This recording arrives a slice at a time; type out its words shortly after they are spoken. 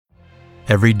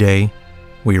Every day,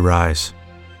 we rise,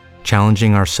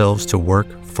 challenging ourselves to work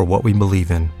for what we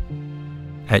believe in.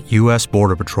 At U.S.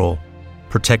 Border Patrol,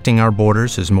 protecting our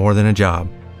borders is more than a job.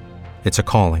 It's a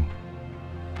calling.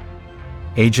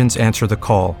 Agents answer the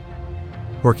call,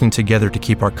 working together to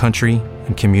keep our country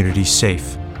and communities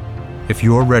safe. If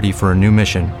you are ready for a new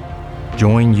mission,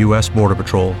 join U.S. Border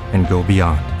Patrol and go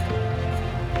beyond.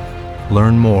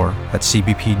 Learn more at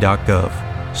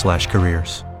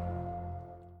cbp.gov/careers.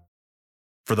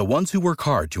 For the ones who work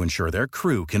hard to ensure their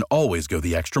crew can always go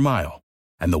the extra mile,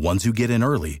 and the ones who get in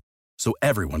early so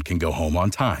everyone can go home on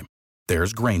time,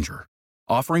 there's Grainger,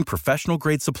 offering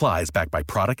professional-grade supplies backed by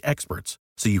product experts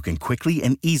so you can quickly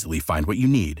and easily find what you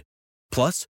need.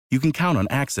 Plus, you can count on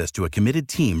access to a committed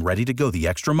team ready to go the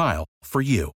extra mile for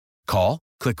you. Call,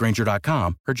 click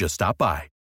Grainger.com, or just stop by.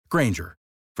 Grainger,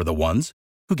 for the ones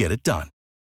who get it done.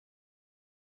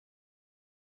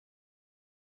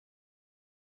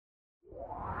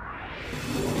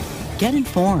 Get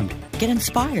informed, get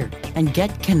inspired, and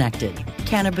get connected.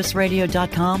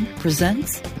 CannabisRadio.com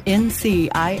presents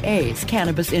NCIA's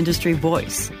Cannabis Industry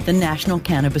Voice. The National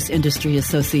Cannabis Industry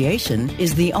Association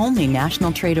is the only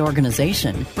national trade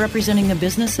organization representing the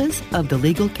businesses of the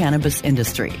legal cannabis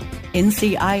industry.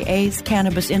 NCIA's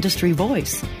Cannabis Industry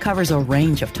Voice covers a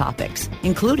range of topics,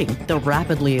 including the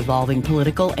rapidly evolving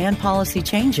political and policy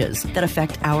changes that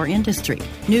affect our industry,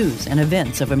 news and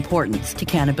events of importance to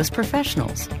cannabis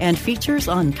professionals, and features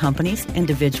on companies,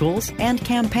 individuals, and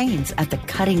campaigns at the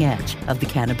cutting edge of the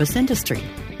cannabis industry.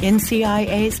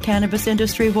 NCIA's Cannabis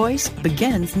Industry Voice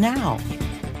begins now.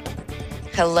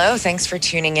 Hello, thanks for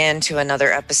tuning in to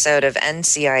another episode of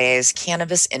NCIA's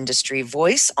Cannabis Industry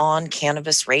Voice on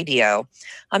Cannabis Radio.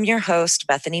 I'm your host,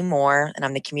 Bethany Moore, and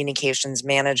I'm the Communications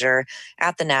Manager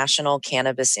at the National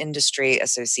Cannabis Industry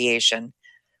Association.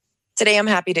 Today, I'm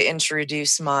happy to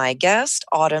introduce my guest,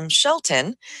 Autumn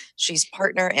Shelton. She's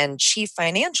partner and chief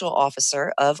financial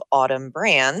officer of Autumn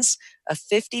Brands, a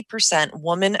 50%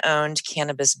 woman-owned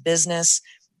cannabis business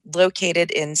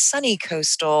located in sunny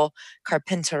coastal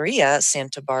Carpinteria,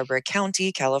 Santa Barbara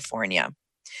County, California.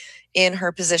 In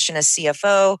her position as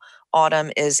CFO,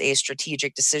 Autumn is a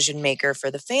strategic decision maker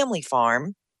for the family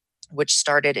farm, which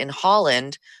started in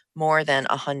Holland more than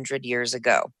 100 years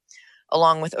ago.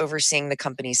 Along with overseeing the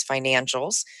company's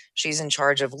financials, she's in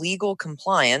charge of legal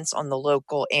compliance on the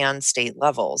local and state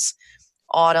levels.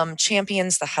 Autumn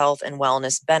champions the health and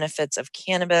wellness benefits of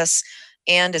cannabis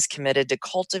and is committed to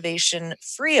cultivation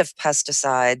free of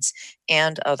pesticides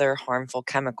and other harmful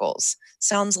chemicals.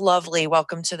 Sounds lovely.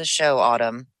 Welcome to the show,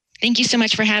 Autumn. Thank you so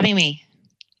much for having me.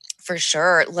 For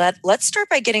sure. Let's start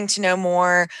by getting to know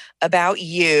more about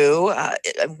you.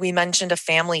 We mentioned a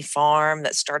family farm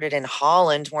that started in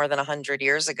Holland more than 100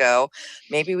 years ago.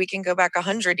 Maybe we can go back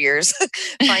 100 years,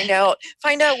 find out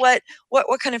what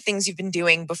kind of things you've been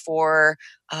doing before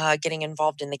getting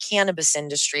involved in the cannabis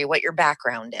industry, what your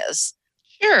background is.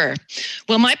 Sure.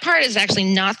 Well, my part is actually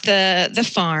not the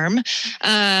farm.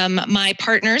 My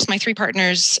three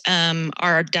partners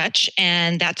are Dutch,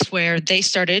 and that's where they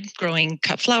started growing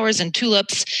cut flowers and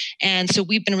tulips. And so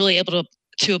we've been really able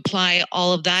to apply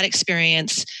all of that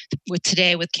experience with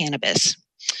cannabis.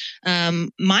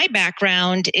 My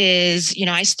background is,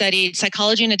 I studied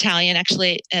psychology and Italian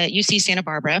actually at UC Santa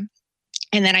Barbara.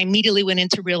 And then I immediately went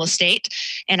into real estate,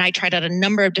 and I tried out a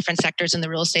number of different sectors in the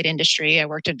real estate industry. I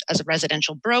worked as a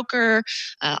residential broker,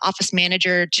 office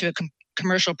manager to a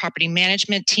commercial property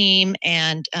management team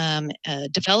and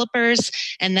developers,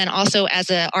 and then also as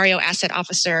a REO asset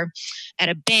officer at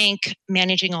a bank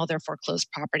managing all their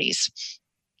foreclosed properties.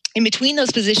 In between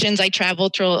those positions, I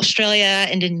traveled through Australia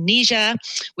and Indonesia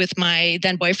with my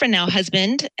then boyfriend, now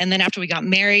husband. And then after we got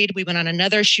married, we went on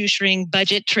another shoestring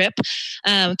budget trip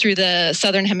through the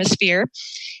Southern Hemisphere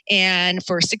and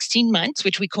for 16 months,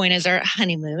 which we coined as our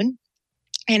honeymoon.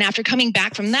 And after coming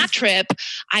back from that trip,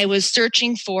 I was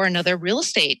searching for another real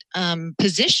estate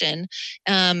position.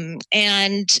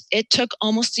 And it took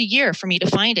almost a year for me to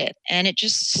find it. And it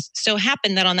just so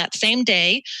happened that on that same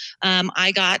day,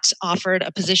 I got offered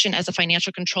a position as a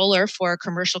financial controller for a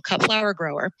commercial cut flower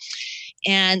grower.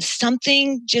 And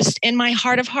something just in my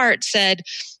heart of hearts said,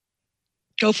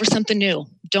 go for something new.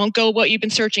 Don't go what you've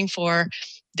been searching for.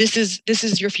 This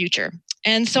is your future.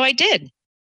 And so I did.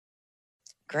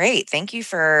 Great. Thank you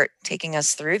for taking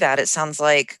us through that. It sounds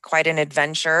like quite an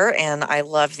adventure, and I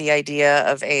love the idea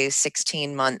of a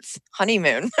 16-month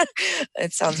honeymoon.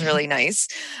 It sounds really nice.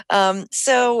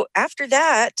 So after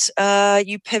that,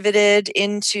 you pivoted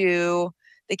into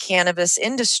the cannabis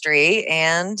industry,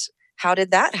 and how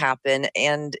did that happen?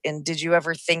 And did you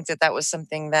ever think that was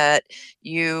something that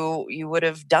you would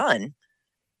have done?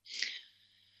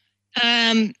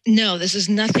 No, this is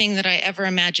nothing that I ever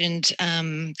imagined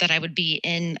that I would be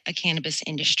in a cannabis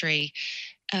industry.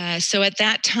 So at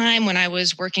that time, when I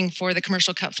was working for the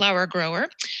commercial cut flower grower,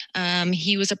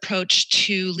 he was approached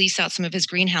to lease out some of his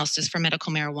greenhouses for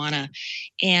medical marijuana.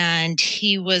 And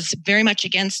he was very much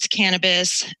against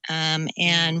cannabis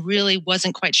and really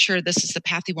wasn't quite sure this is the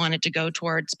path he wanted to go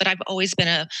towards. But I've always been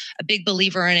a big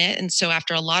believer in it. And so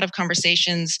after a lot of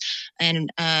conversations and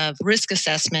risk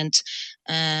assessment,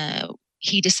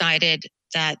 he decided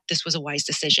that this was a wise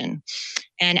decision.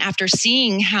 And after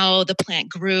seeing how the plant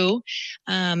grew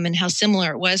and how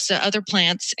similar it was to other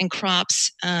plants and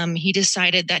crops, he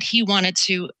decided that he wanted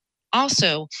to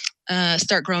also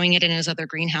start growing it in his other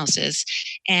greenhouses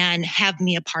and have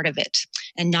me a part of it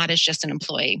and not as just an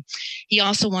employee. He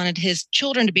also wanted his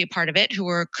children to be a part of it, who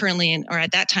were currently or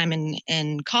at that time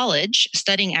in college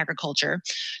studying agriculture.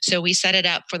 So we set it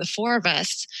up for the four of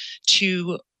us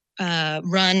to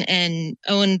run and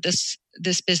own this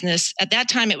business. At that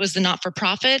time, it was the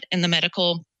not-for-profit in the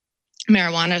medical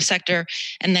marijuana sector.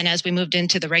 And then as we moved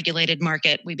into the regulated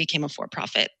market, we became a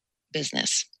for-profit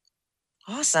business.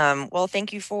 Awesome. Well,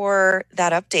 thank you for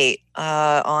that update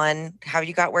on how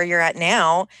you got where you're at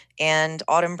now. And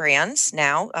Autumn Brands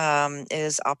now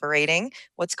is operating.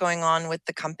 What's going on with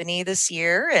the company this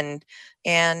year, and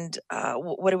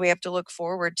what do we have to look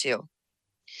forward to?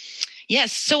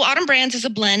 Yes. So Autumn Brands is a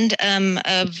blend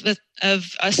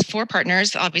of us four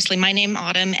partners. Obviously, my name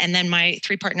Autumn, and then my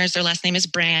three partners, their last name is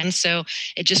Brands. So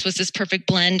it just was this perfect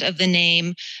blend of the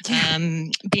name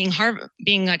being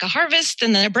like a harvest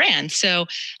and then a brand. So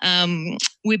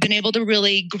we've been able to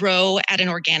really grow at an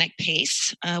organic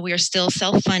pace. We are still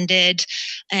self-funded,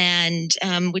 and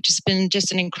which has been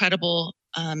just an incredible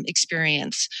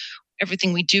experience.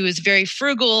 Everything we do is very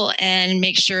frugal and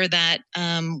make sure that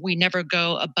we never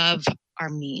go above our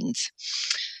means.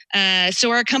 So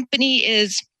our company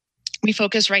we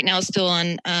focus right now still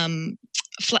on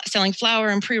selling flower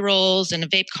and pre-rolls and a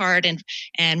vape cart,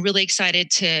 and really excited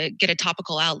to get a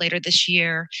topical out later this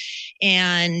year.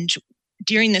 And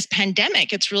during this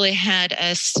pandemic, it's really had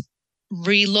us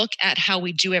relook at how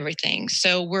we do everything.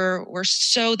 So we're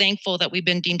so thankful that we've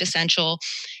been deemed essential,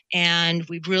 and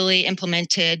we've really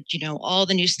implemented, all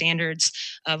the new standards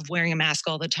of wearing a mask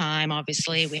all the time.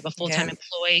 Obviously, we have a full-time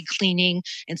employee cleaning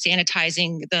and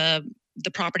sanitizing the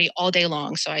property all day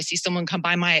long. So I see someone come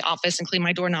by my office and clean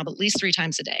my doorknob at least 3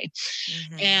 times a day.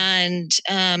 And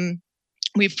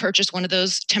we've purchased one of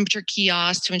those temperature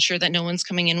kiosks to ensure that no one's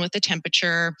coming in with the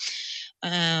temperature.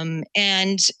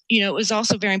 It was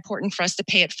also very important for us to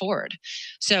pay it forward.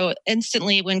 So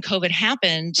instantly when COVID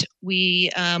happened,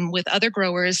 we, with other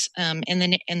growers in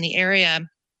the area,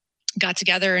 got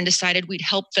together and decided we'd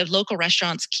help the local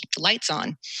restaurants keep the lights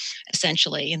on,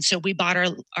 essentially. And so we bought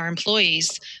our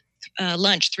employees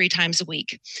lunch 3 times a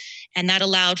week. And that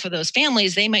allowed for those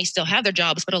families, they might still have their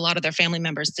jobs, but a lot of their family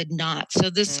members did not. So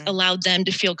this allowed them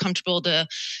to feel comfortable to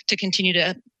continue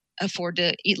to afford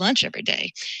to eat lunch every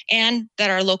day, and that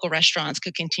our local restaurants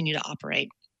could continue to operate.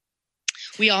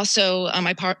 We also,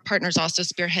 my partners also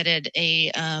spearheaded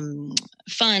a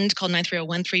fund called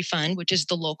 93013 Fund, which is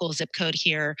the local zip code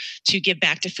here, to give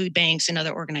back to food banks and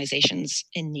other organizations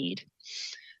in need.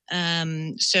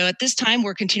 So at this time,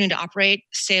 we're continuing to operate.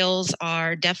 Sales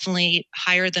are definitely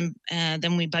higher than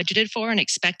we budgeted for and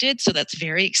expected. So that's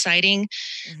very exciting.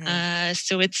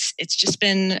 So it's just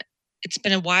been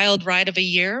a wild ride of a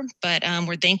year, but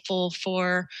we're thankful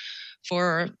for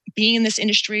being in this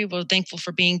industry. We're thankful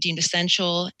for being deemed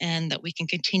essential, and that we can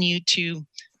continue to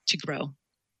grow.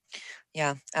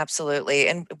 Yeah, absolutely.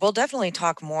 And we'll definitely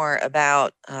talk more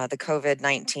about the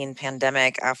COVID-19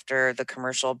 pandemic after the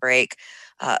commercial break.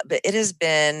 But it has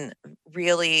been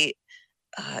really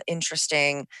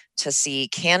interesting to see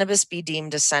cannabis be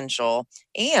deemed essential.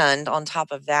 And on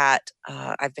top of that,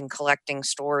 I've been collecting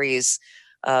stories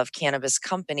of cannabis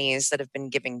companies that have been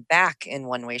giving back in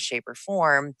one way, shape, or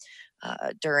form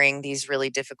during these really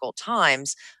difficult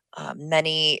times.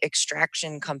 Many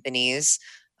extraction companies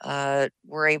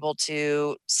were able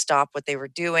to stop what they were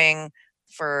doing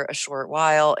for a short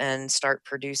while and start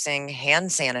producing hand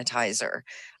sanitizer.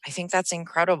 I think that's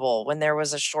incredible. When there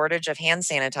was a shortage of hand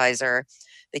sanitizer,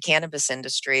 the cannabis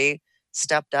industry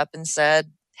stepped up and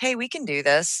said, "Hey, we can do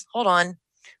this. Hold on.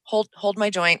 Hold my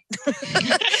joint."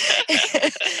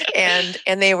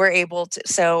 and they were able to.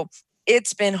 So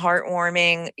it's been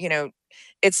heartwarming.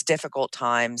 It's difficult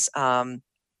times.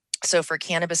 So for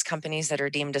cannabis companies that are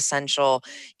deemed essential,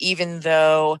 even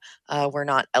though we're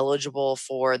not eligible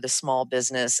for the small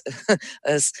business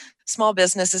as small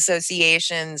business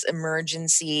associations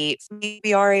emergency,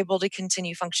 we are able to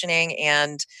continue functioning.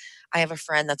 And I have a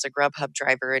friend that's a Grubhub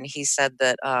driver, and he said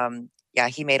that yeah,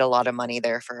 he made a lot of money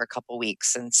there for a couple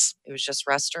weeks since it was just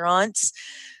restaurants,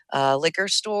 liquor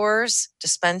stores,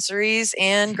 dispensaries,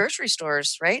 and grocery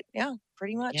stores, right? Yeah,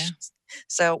 pretty much. Yeah.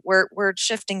 So we're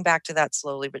shifting back to that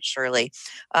slowly but surely.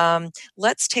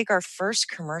 Let's take our first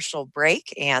commercial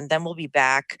break, and then we'll be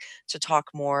back to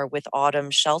talk more with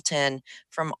Autumn Shelton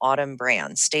from Autumn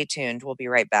Brands. Stay tuned. We'll be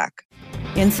right back.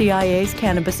 NCIA's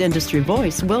Cannabis Industry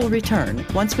Voice will return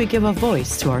once we give a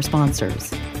voice to our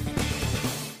sponsors.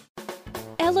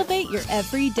 Elevate your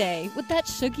everyday with that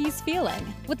Shoogies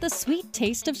feeling, with the sweet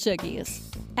taste of Shoogies.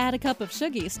 Add a cup of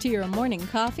Shoogies to your morning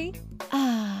coffee.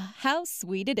 Ah, how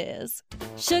sweet it is.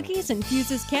 Shoogies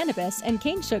infuses cannabis and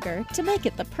cane sugar to make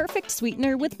it the perfect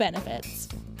sweetener with benefits.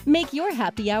 Make your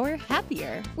happy hour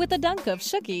happier with a dunk of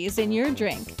Shoogies in your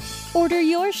drink. Order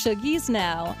your Shoogies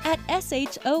now at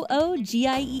shoogies.com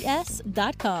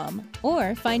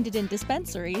or find it in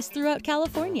dispensaries throughout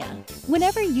California.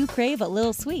 Whenever you crave a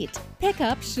little sweet, pick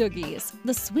up Shoogies,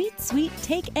 the sweet, sweet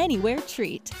take-anywhere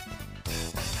treat.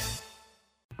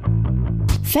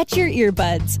 Fetch your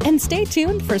earbuds and stay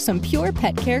tuned for some pure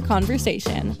pet care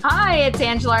conversation. Hi, it's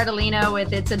Angela Ardolino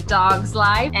with It's a Dog's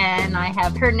Life, and I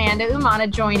have Hernanda Umana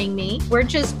joining me. We're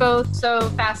just both so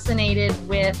fascinated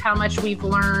with how much we've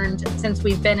learned since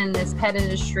we've been in this pet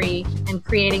industry and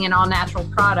creating an all-natural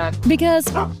product. Because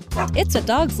it's a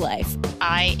dog's life.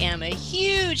 I am a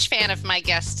huge fan of my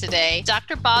guest today,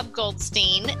 Dr. Bob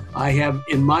Goldstein. I have,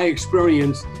 in my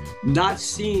experience, not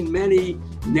seen many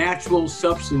natural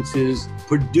substances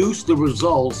produce the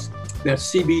results that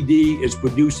CBD is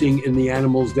producing in the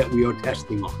animals that we are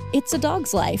testing on. It's a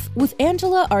Dog's Life with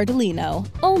Angela Ardolino,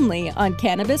 only on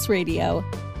Cannabis Radio.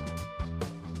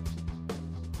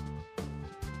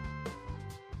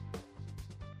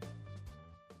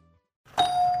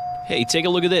 Hey, take a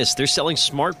look at this. They're selling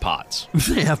smart pots.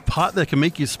 They have pot that can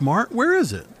make you smart? Where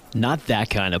is it? Not that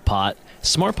kind of pot.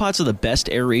 Smart pots are the best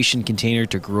aeration container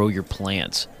to grow your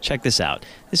plants. Check this out.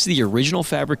 This is the original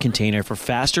fabric container for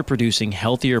faster producing,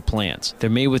 healthier plants. They're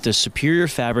made with a superior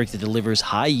fabric that delivers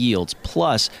high yields.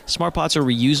 Plus, smart pots are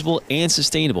reusable and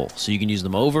sustainable, so you can use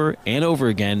them over and over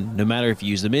again, no matter if you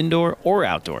use them indoor or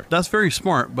outdoor. That's very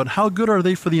smart, but how good are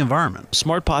they for the environment?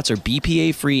 Smart pots are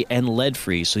BPA-free and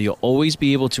lead-free, so you'll always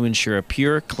be able to ensure a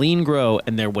pure, clean grow,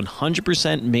 and they're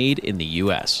 100% made in the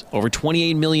U.S. Over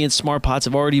 28 million smart pots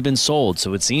have already been sold,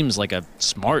 so it seems like a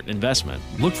smart investment.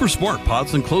 Look for smart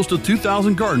pots in close to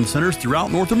 2,000 garden centers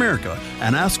throughout North America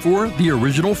and ask for the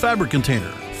original fabric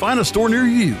container. Find a store near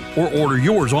you or order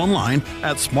yours online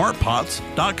at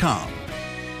smartpots.com.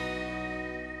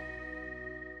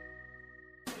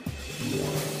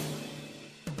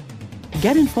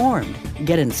 Get informed,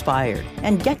 get inspired,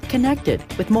 and get connected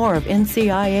with more of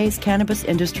NCIA's Cannabis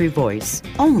Industry Voice,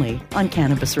 only on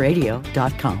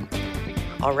CannabisRadio.com.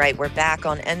 All right, we're back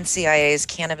on NCIA's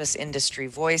Cannabis Industry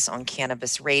Voice on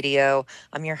Cannabis Radio.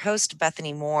 I'm your host,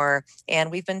 Bethany Moore, and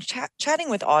we've been chatting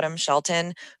with Autumn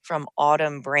Shelton from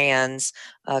Autumn Brands,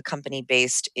 a company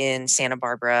based in Santa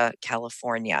Barbara,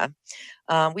 California.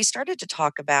 We started to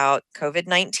talk about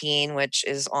COVID-19, which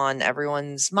is on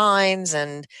everyone's minds,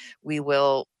 and we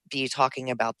will be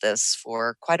talking about this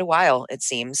for quite a while, it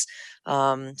seems.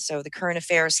 So the current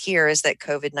affairs here is that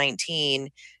COVID-19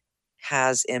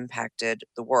 has impacted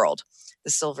the world.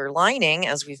 The silver lining,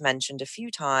 as we've mentioned a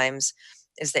few times,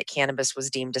 is that cannabis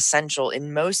was deemed essential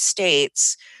in most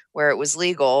states where it was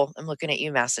legal. I'm looking at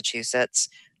you, Massachusetts,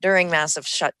 during massive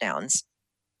shutdowns.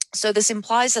 So this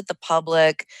implies that the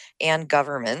public and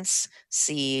governments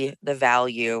see the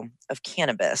value of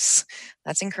cannabis.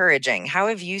 That's encouraging. How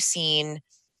have you seen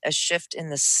a shift in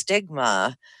the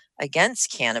stigma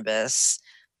against cannabis,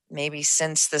 maybe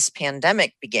since this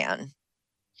pandemic began?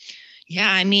 Yeah,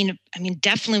 I mean,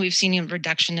 definitely we've seen a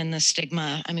reduction in the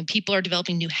stigma. I mean, people are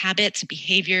developing new habits and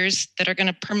behaviors that are going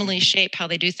to permanently shape how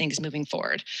they do things moving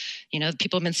forward. You know,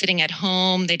 people have been sitting at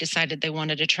home. They decided they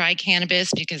wanted to try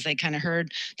cannabis because they kind of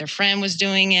heard their friend was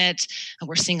doing it. And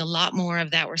we're seeing a lot more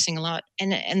of that. We're seeing a lot,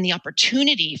 and the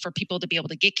opportunity for people to be able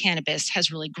to get cannabis has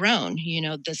really grown. You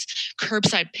know, this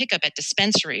curbside pickup at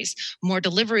dispensaries, more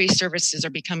delivery services are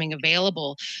becoming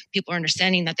available. People are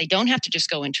understanding that they don't have to just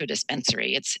go into a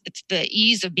dispensary. It's the the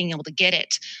ease of being able to get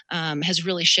it has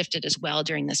really shifted as well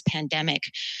during this pandemic.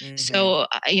 Mm-hmm. So,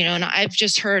 and I've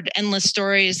just heard endless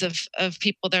stories of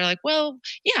people that are like, well,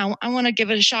 yeah, I want to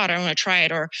give it a shot. I want to try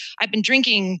it. Or I've been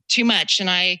drinking too much and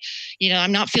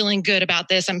I'm not feeling good about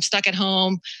this. I'm stuck at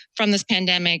home from this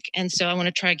pandemic. And so I want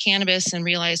to try cannabis and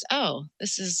realize, oh,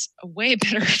 this is a way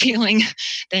better feeling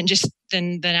than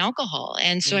alcohol.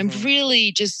 And so I'm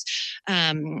really just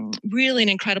really an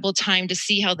incredible time to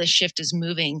see how the shift is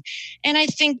moving. And I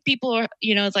think people are,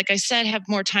 like I said, have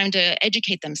more time to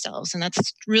educate themselves. And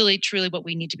that's really, truly what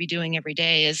we need to be doing every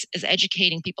day is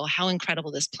educating people how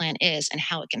incredible this plant is and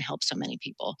how it can help so many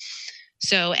people.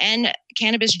 So, and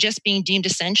cannabis just being deemed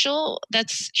essential,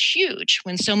 that's huge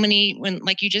when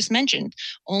like you just mentioned,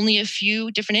 only a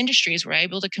few different industries were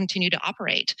able to continue to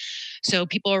operate. So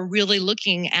people are really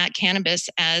looking at cannabis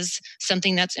as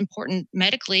something that's important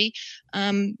medically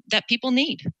that people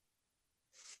need.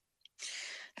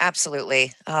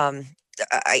 Absolutely.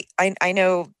 I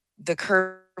know the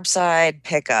curbside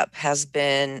pickup has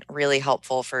been really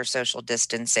helpful for social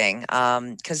distancing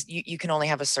because you can only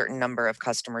have a certain number of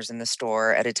customers in the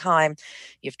store at a time.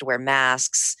 You have to wear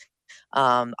masks.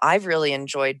 I've really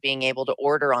enjoyed being able to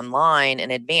order online in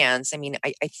advance. I mean,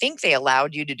 I think they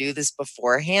allowed you to do this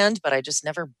beforehand, but I just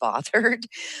never bothered.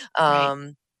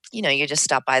 Right. You just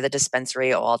stop by the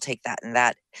dispensary. Oh, I'll take that and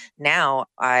that. Now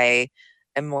I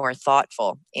am more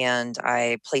thoughtful and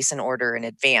I place an order in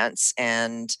advance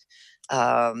and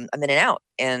I'm in and out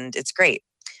and it's great.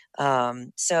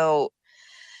 So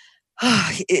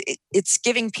it's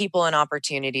giving people an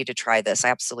opportunity to try this. I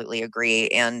absolutely agree.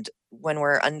 And when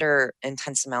we're under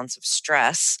intense amounts of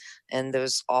stress and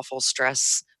those awful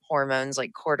stress hormones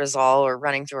like cortisol are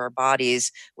running through our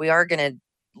bodies, we are going to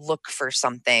look for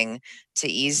something to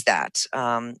ease that,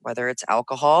 whether it's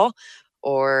alcohol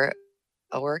or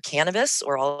cannabis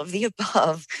or all of the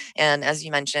above. And as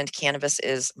you mentioned, cannabis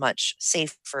is much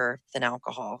safer than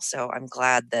alcohol. So I'm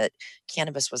glad that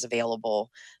cannabis was available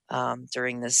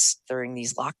during these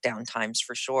lockdown times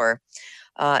for sure.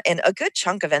 And a good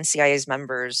chunk of NCIA's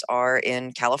members are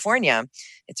in California.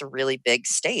 It's a really big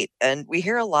state. And we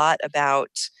hear a lot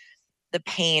about the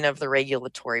pain of the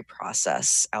regulatory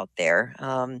process out there.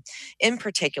 In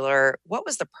particular, what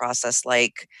was the process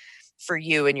like for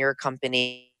you and your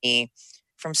company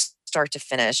from start to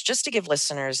finish, just to give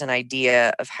listeners an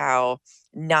idea of how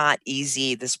not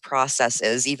easy this process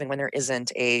is, even when there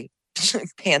isn't a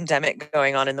pandemic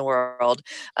going on in the world,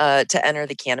 to enter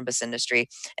the cannabis industry.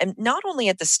 And not only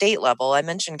at the state level, I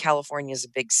mentioned California is a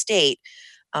big state,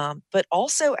 but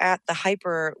also at the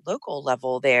hyper local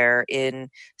level there in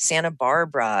Santa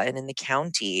Barbara and in the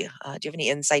county. Do you have any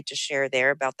insight to share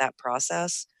there about that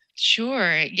process?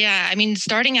 Sure. Yeah. I mean,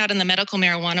 starting out in the medical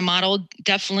marijuana model,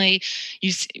 definitely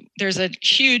there's a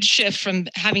huge shift from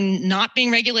having not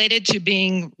being regulated to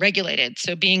being regulated.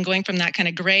 So going from that kind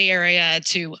of gray area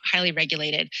to highly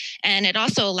regulated. And it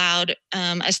also allowed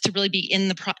us to really be in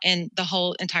the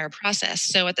whole entire process.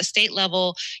 So at the state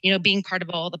level, being part of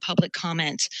all the public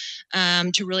comment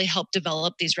to really help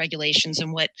develop these regulations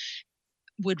and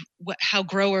how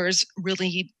growers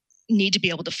really need to be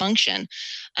able to function.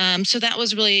 So that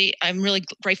was I'm really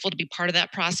grateful to be part of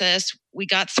that process. We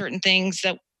got certain things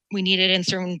that we needed and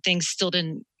certain things still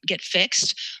didn't get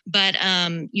fixed. But,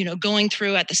 going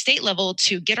through at the state level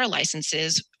to get our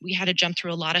licenses, we had to jump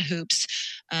through a lot of hoops.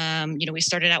 We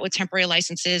started out with temporary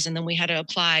licenses and then we had to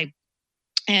apply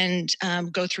and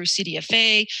go through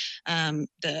CDFA,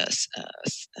 the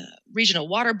Regional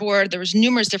Water Board. There was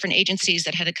numerous different agencies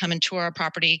that had to come into our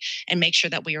property and make sure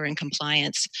that we were in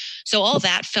compliance. So all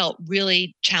that felt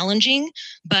really challenging,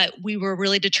 but we were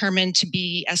really determined to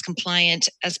be as compliant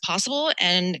as possible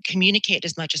and communicate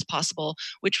as much as possible,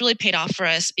 which really paid off for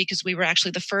us because we were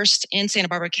actually the first in Santa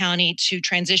Barbara County to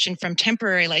transition from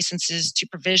temporary licenses to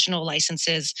provisional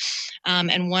licenses,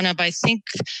 and one of, I think,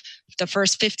 the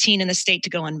first 15 in the state to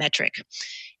go on metric.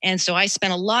 And so I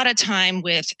spent a lot of time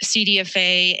with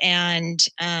CDFA and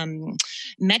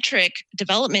metric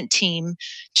development team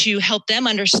to help them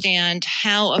understand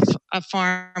how a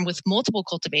farm with multiple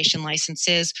cultivation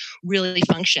licenses really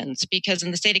functions. Because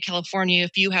in the state of California,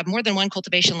 if you have more than one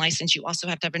cultivation license, you also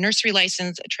have to have a nursery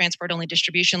license, a transport-only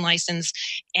distribution license,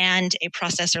 and a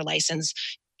processor license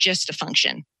just to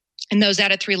function. And those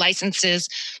added 3 licenses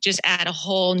just add a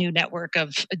whole new network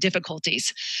of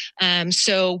difficulties.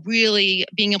 So really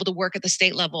being able to work at the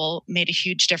state level made a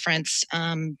huge difference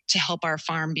to help our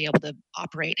farm be able to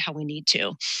operate how we need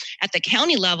to. At the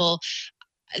county level,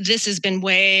 this has been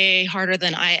way harder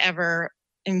than I ever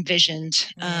envisioned.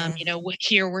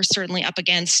 Here we're certainly up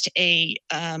against a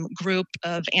group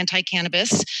of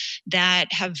anti-cannabis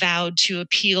that have vowed to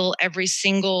appeal every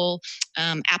single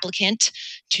applicant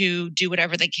to do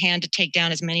whatever they can to take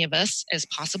down as many of us as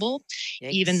possible,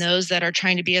 even those that are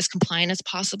trying to be as compliant as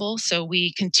possible. So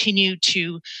we continue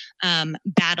to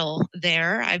battle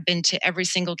there. I've been to every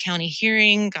single county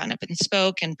hearing, gotten up and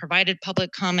spoke and provided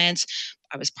public comments.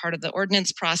 I was part of the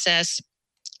ordinance process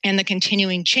and the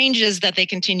continuing changes that they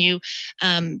continue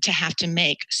to have to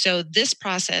make. So this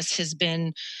process has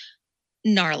been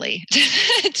gnarly,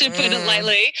 to put it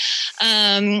lightly.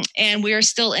 And we are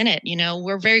still in it.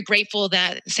 We're very grateful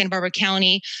that Santa Barbara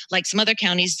County, like some other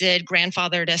counties did,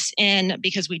 grandfathered us in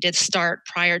because we did start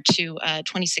prior to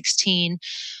 2016,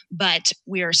 but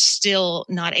we are still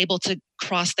not able to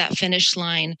cross that finish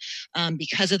line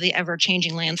because of the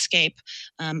ever-changing landscape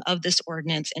of this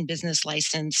ordinance and business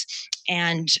license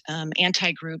and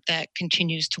anti-group that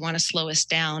continues to want to slow us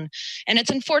down. And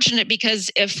it's unfortunate because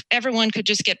if everyone could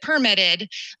just get permitted,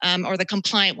 or the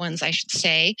compliant ones, I should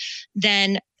say,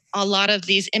 then a lot of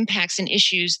these impacts and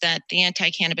issues that the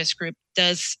anti-cannabis group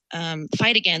does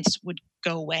fight against would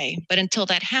go away. But until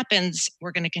that happens,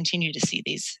 we're going to continue to see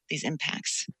these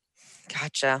impacts.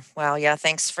 Gotcha. Well, yeah,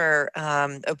 thanks for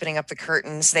opening up the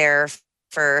curtains there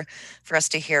for us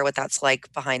to hear what that's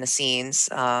like behind the scenes.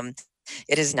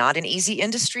 It is not an easy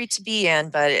industry to be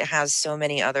in, but it has so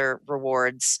many other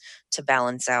rewards to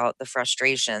balance out the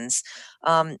frustrations.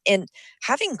 And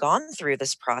having gone through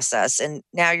this process, and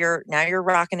now you're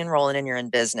rocking and rolling and you're in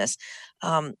business,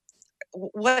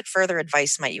 what further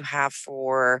advice might you have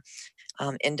for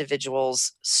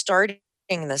individuals starting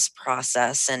this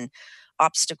process and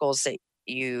obstacles that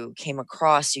you came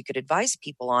across you could advise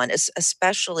people on,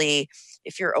 especially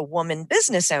if you're a woman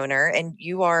business owner and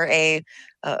you are a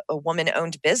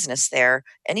woman-owned business there?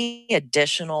 Any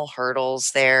additional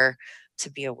hurdles there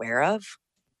to be aware of?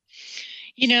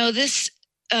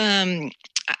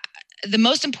 The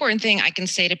most important thing I can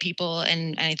say to people,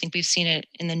 and I think we've seen it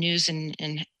in the news and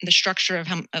the structure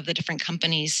of the different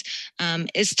companies,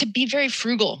 is to be very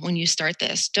frugal when you start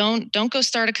this. Don't go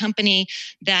start a company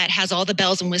that has all the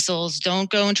bells and whistles. Don't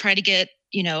go and try to get,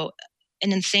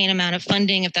 an insane amount of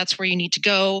funding if that's where you need to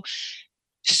go.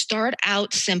 Start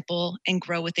out simple and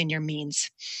grow within your means.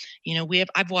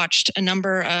 I've watched a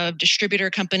number of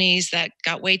distributor companies that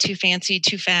got way too fancy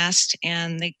too fast,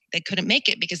 and they couldn't make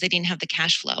it because they didn't have the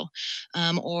cash flow.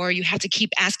 Or you have to keep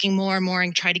asking more and more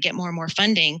and try to get more and more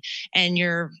funding, and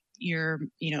you're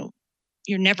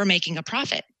never making a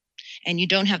profit, and you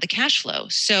don't have the cash flow.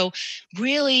 So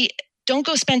really, don't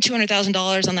go spend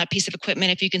 $200,000 on that piece of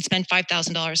equipment if you can spend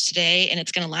 $5,000 today and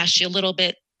it's going to last you a little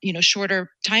bit,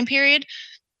 shorter time period.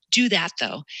 Do that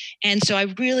though. And so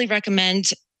I really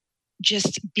recommend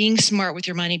just being smart with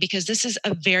your money, because this is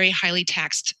a very highly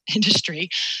taxed industry.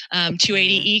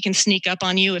 280E can sneak up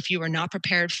on you if you are not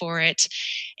prepared for it.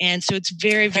 And so it's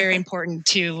very, very important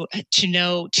to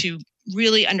know, to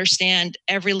really understand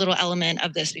every little element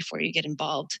of this before you get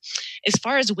involved. As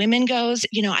far as women goes,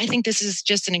 I think this is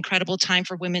just an incredible time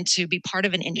for women to be part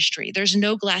of an industry. There's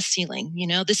no glass ceiling.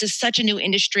 This is such a new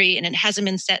industry and it hasn't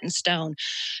been set in stone.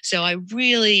 So I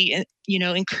really,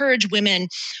 encourage women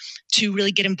to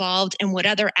really get involved in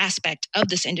whatever aspect of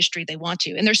this industry they want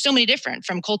to. And there's so many different,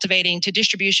 from cultivating to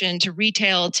distribution to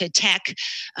retail to tech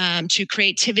to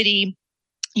creativity.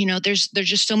 There's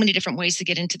just so many different ways to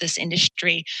get into this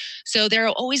industry. So there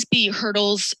will always be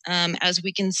hurdles, as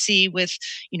we can see with,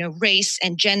 race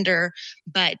and gender,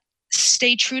 but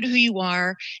stay true to who you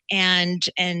are and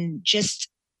just,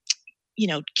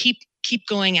 keep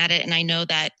going at it. And I know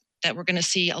that we're going to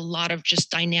see a lot of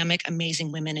just dynamic,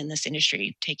 amazing women in this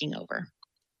industry taking over.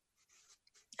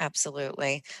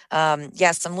 Absolutely.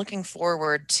 Yes, I'm looking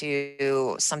forward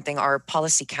to something our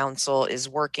policy council is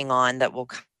working on that will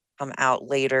come out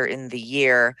later in the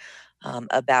year,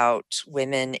 about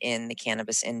women in the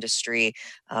cannabis industry.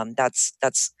 That's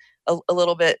a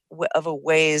little bit of a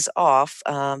ways off,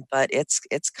 but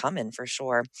it's coming for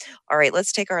sure. All right,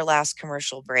 let's take our last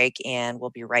commercial break, and we'll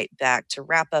be right back to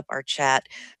wrap up our chat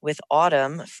with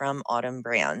Autumn from Autumn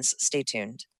Brands. Stay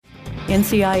tuned.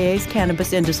 NCIA's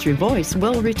Cannabis Industry Voice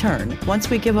will return once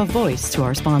we give a voice to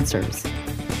our sponsors.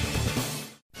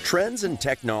 Trends in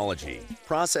technology,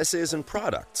 processes, and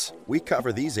products. We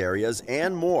cover these areas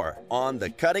and more on the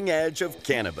cutting edge of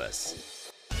cannabis.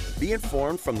 Be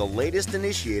informed from the latest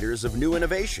initiators of new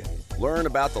innovation. Learn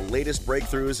about the latest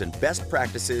breakthroughs and best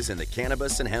practices in the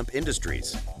cannabis and hemp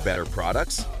industries. Better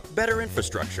products, better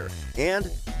infrastructure, and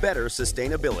better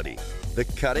sustainability. The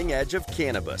cutting edge of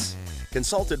cannabis.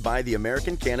 Consulted by the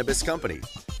American Cannabis Company.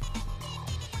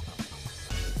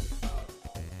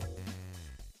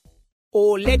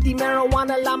 Oh, let the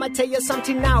marijuana llama tell you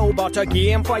something now about a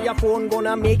game for your phone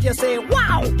gonna make you say,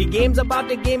 wow! The game's about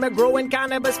the game of growing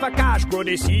cannabis for cash. Grow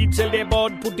the seed, sell the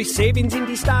bud, put the savings in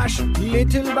the stash.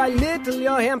 Little by little,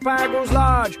 your empire grows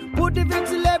large. Put the big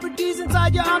celebrities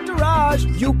inside your entourage.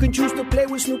 You can choose to play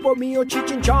with Snoop or me or Cheech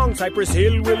and Chong. Cypress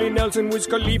Hill, Willie Nelson, Wiz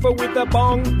Khalifa with a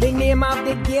bong. The name of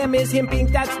the game is Hemp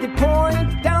Inc., that's the point.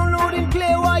 Download and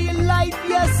play while you light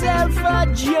yourself a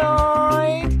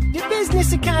joint. The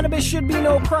business of cannabis should be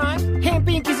no crime. Hemp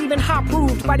Inc. is even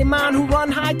hot-proofed by the man who run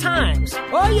High Times.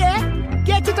 Oh yeah?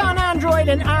 Get it on Android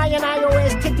and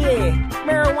iOS today.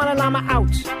 Marijuana Llama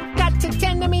out. Got to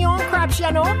tend to me own crops,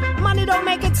 you know. Money don't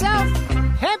make itself.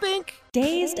 Hemp Inc.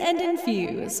 Dazed and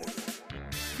Infused.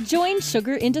 Join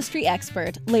sugar industry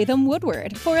expert Latham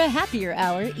Woodward for a happier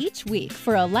hour each week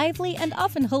for a lively and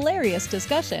often hilarious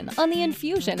discussion on the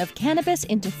infusion of cannabis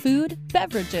into food,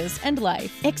 beverages, and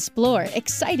life. Explore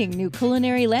exciting new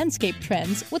culinary landscape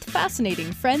trends with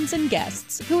fascinating friends and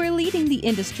guests who are leading the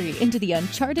industry into the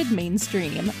uncharted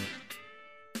mainstream.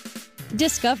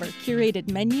 Discover curated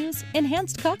menus,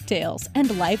 enhanced cocktails,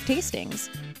 and live tastings.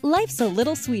 Life's a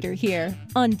little sweeter here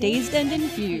on Dazed and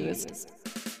Infused.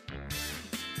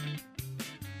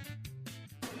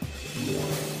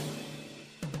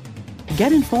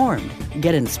 Get informed,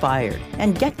 get inspired,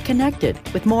 and get connected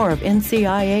with more of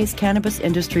NCIA's Cannabis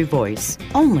Industry Voice,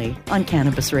 only on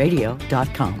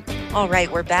CannabisRadio.com. All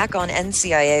right, we're back on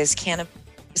NCIA's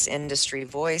Cannabis Industry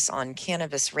Voice on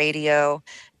Cannabis Radio,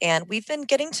 and we've been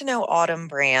getting to know Autumn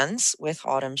Brands with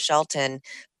Autumn Shelton,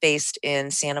 based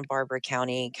in Santa Barbara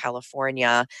County,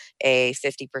 California, a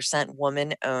 50%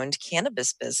 woman-owned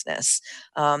cannabis business.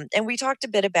 And we talked a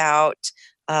bit about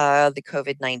the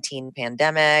COVID-19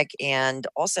 pandemic and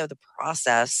also the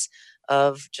process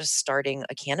of just starting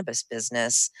a cannabis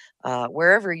business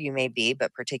wherever you may be,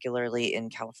 but particularly in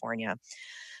California.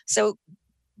 So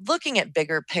looking at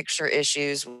bigger picture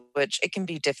issues, which it can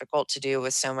be difficult to do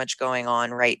with so much going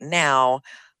on right now,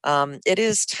 it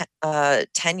is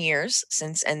 10 years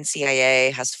since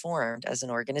NCIA has formed as an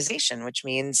organization, which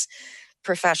means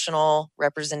professional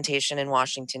representation in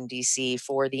Washington, D.C.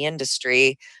 for the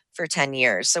industry for 10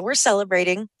 years. So we're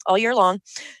celebrating all year long.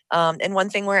 And one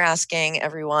thing we're asking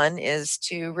everyone is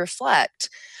to reflect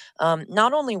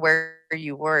not only where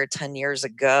you were 10 years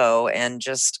ago and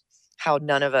just how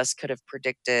none of us could have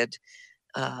predicted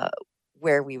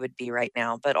where we would be right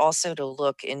now, but also to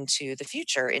look into the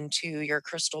future, into your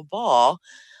crystal ball,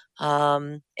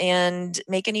 and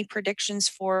make any predictions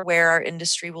for where our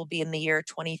industry will be in the year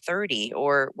 2030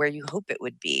 or where you hope it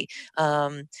would be.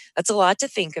 That's a lot to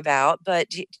think about, but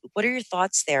what are your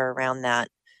thoughts there around that?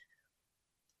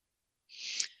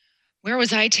 Where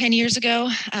was I 10 years ago?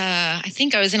 I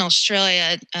think I was in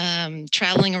Australia,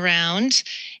 traveling around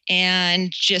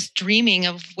and just dreaming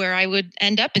of where I would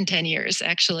end up in 10 years,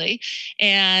 actually.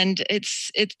 And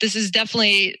this is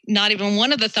definitely not even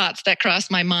one of the thoughts that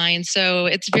crossed my mind. So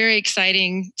it's very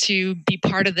exciting to be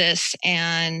part of this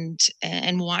and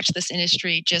watch this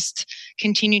industry just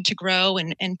continue to grow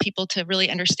and people to really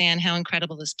understand how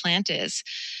incredible this plant is.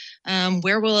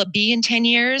 Where will it be in 10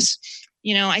 years?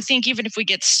 You know, I think even if we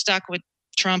get stuck with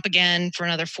Trump again for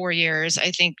another 4 years, I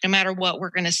think no matter what,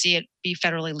 we're going to see it be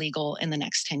federally legal in the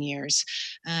next 10 years.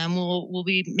 We'll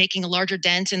be making a larger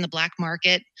dent in the black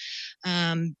market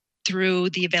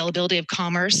through the availability of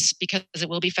commerce because it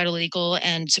will be federally legal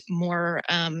and more,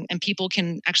 and people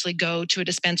can actually go to a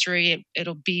dispensary.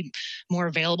 It'll be more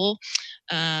available.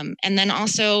 And then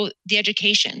also the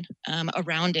education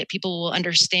around it. People will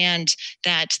understand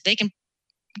that they can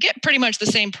get pretty much the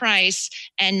same price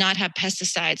and not have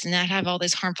pesticides and not have all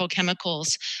these harmful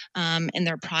chemicals in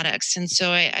their products. And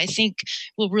so I think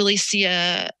we'll really see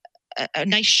a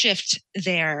nice shift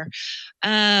there.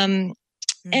 And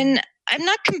I'm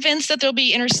not convinced that there'll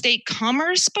be interstate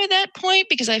commerce by that point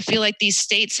because I feel like these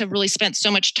states have really spent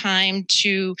so much time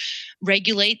to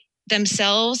regulate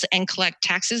themselves and collect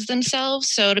taxes themselves.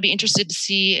 So it'll be interested to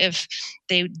see if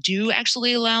they do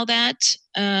actually allow that.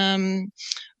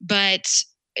 But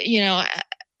you know,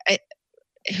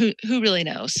 who really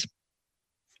knows?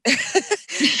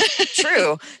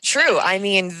 True. I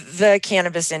mean, the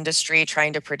cannabis industry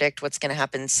trying to predict what's going to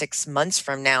happen 6 months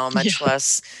from now, much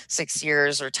less 6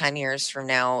 years or 10 years from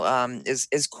now,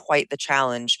 is quite the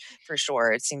challenge for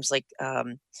sure. It seems like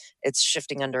it's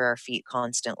shifting under our feet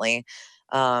constantly.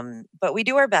 But we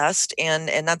do our best,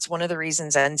 and that's one of the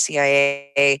reasons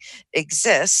NCIA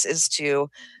exists is to,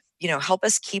 help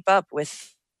us keep up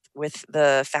with with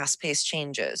the fast-paced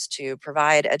changes, to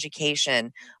provide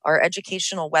education. Our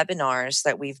educational webinars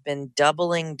that we've been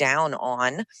doubling down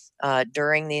on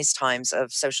during these times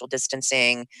of social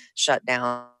distancing,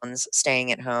 shutdowns,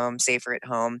 staying at home, safer at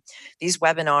home. These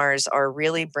webinars are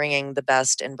really bringing the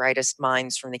best and brightest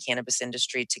minds from the cannabis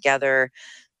industry together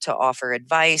to offer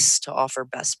advice, to offer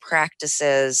best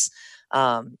practices,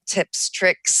 tips,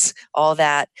 tricks, all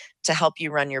that to help you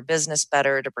run your business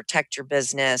better, to protect your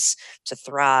business, to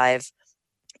thrive.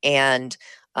 And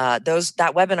that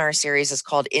webinar series is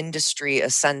called Industry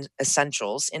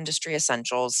Essentials.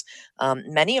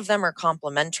 Many of them are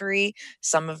complimentary.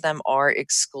 Some of them are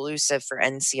exclusive for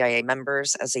NCIA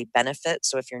members as a benefit.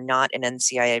 So if you're not an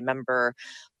NCIA member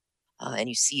and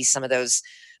you see some of those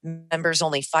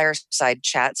members-only fireside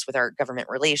chats with our government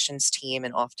relations team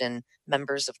and often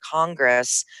members of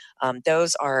Congress,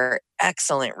 those are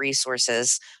excellent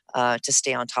resources to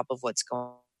stay on top of what's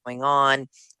going on.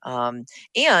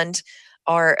 And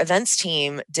our events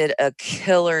team did a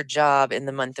killer job in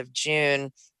the month of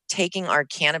June taking our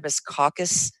Cannabis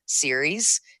Caucus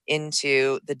series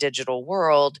into the digital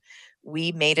world.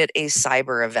 We made it a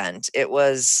cyber event. It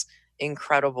was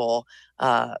incredible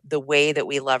the way that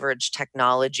we leverage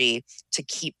technology to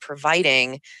keep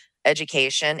providing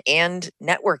education and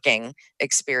networking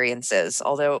experiences,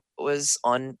 although it was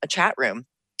on a chat room.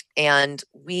 And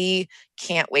we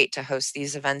can't wait to host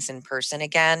these events in person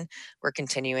again. We're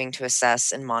continuing to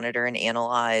assess and monitor and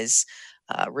analyze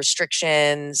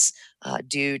restrictions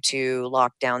due to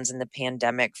lockdowns in the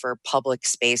pandemic for public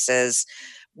spaces.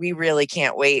 We really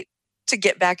can't wait to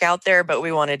get back out there, but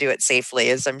we want to do it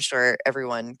safely, as I'm sure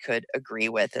everyone could agree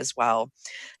with as well.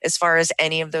 As far as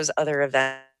any of those other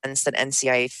events that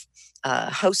NCIA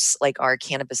hosts, like our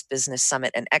Cannabis Business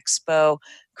Summit and Expo,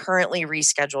 currently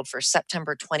rescheduled for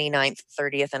September 29th,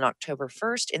 30th, and October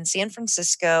 1st in San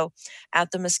Francisco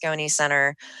at the Moscone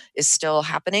Center, is still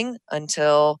happening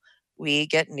until we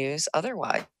get news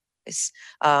otherwise.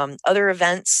 Other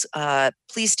events,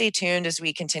 please stay tuned as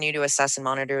we continue to assess and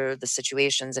monitor the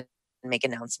situations and make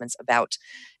announcements about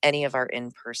any of our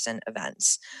in-person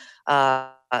events.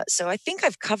 So I think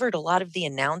I've covered a lot of the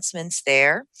announcements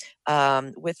there.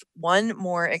 With one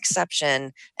more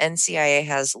exception, NCIA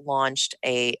has launched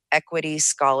a equity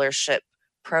scholarship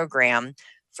program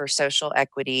for social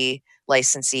equity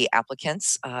licensee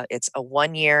applicants. It's a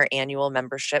 1-year annual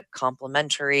membership,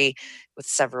 complimentary, with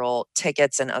several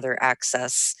tickets and other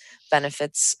access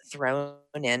benefits thrown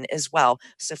in as well.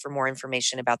 So for more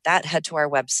information about that, head to our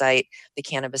website,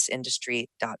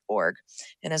 thecannabisindustry.org.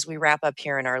 And as we wrap up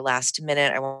here in our last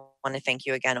minute, I want to thank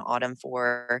you again, Autumn,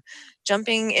 for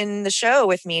jumping in the show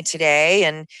with me today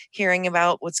and hearing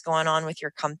about what's going on with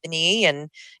your company and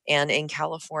in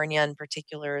California in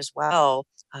particular as well.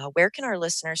 Where can our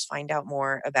listeners find out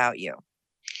more about you?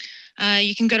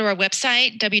 You can go to our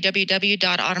website,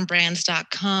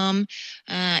 www.autumnbrands.com,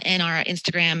 and our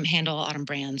Instagram handle, Autumn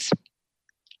Brands.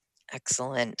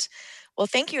 Excellent. Well,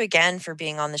 thank you again for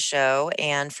being on the show.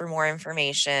 And for more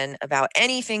information about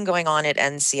anything going on at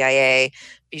NCIA,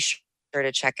 be sure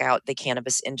to check out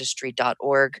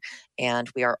thecannabisindustry.org. And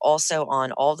we are also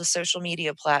on all the social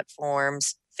media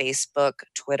platforms, Facebook,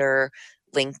 Twitter,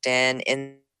 LinkedIn,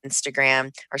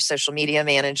 Instagram. Our social media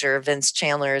manager, Vince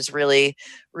Chandler, is really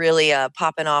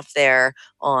popping off there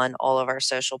on all of our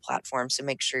social platforms. So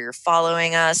make sure you're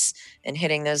following us and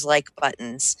hitting those like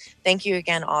buttons. Thank you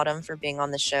again, Autumn, for being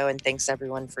on the show. And thanks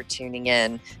everyone for tuning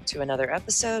in to another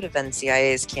episode of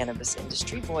NCIA's Cannabis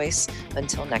Industry Voice.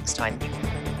 Until next time.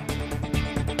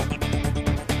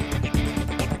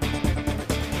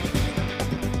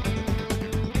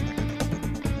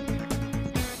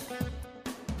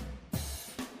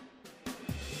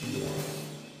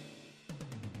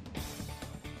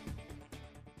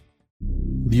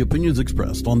 The opinions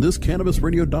expressed on this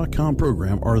CannabisRadio.com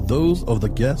program are those of the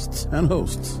guests and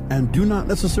hosts and do not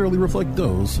necessarily reflect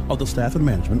those of the staff and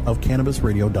management of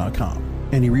CannabisRadio.com.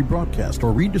 Any rebroadcast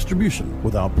or redistribution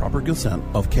without proper consent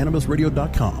of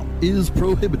CannabisRadio.com is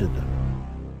prohibited.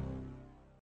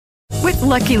 With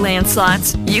Lucky Land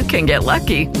Slots, you can get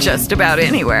lucky just about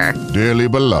anywhere. Dearly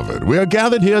beloved, we are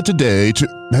gathered here today to...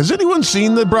 Has anyone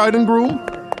seen the bride and groom?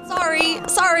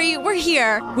 Sorry, we're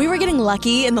here. We were getting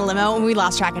lucky in the limo and we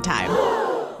lost track of time.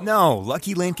 No,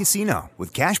 Lucky Land Casino,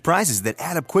 with cash prizes that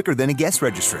add up quicker than a guest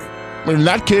registry. In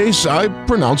that case, I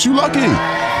pronounce you lucky.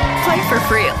 Play for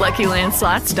free at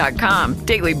LuckyLandSlots.com.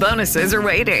 Daily bonuses are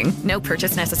waiting. No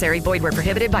purchase necessary. Void where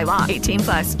prohibited by law.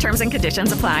 18+. Terms and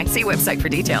conditions apply. See website for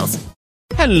details.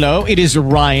 Hello, it is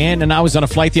Ryan, and I was on a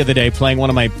flight the other day playing one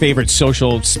of my favorite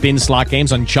social spin slot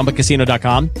games on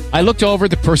ChumbaCasino.com. I looked over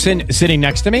at the person sitting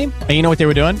next to me, and you know what they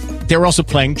were doing? They were also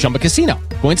playing Chumba Casino.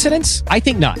 Coincidence? I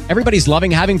think not. Everybody's loving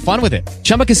having fun with it.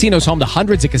 Chumba Casino is home to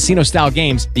hundreds of casino-style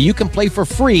games that you can play for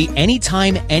free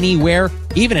anytime, anywhere,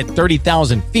 even at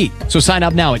 30,000 feet. So sign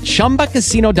up now at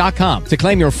ChumbaCasino.com to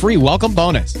claim your free welcome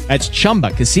bonus. That's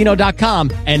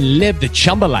ChumbaCasino.com and live the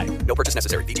Chumba life. No purchase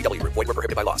necessary. VGW. Void where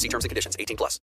prohibited by law. See terms and conditions. 18+.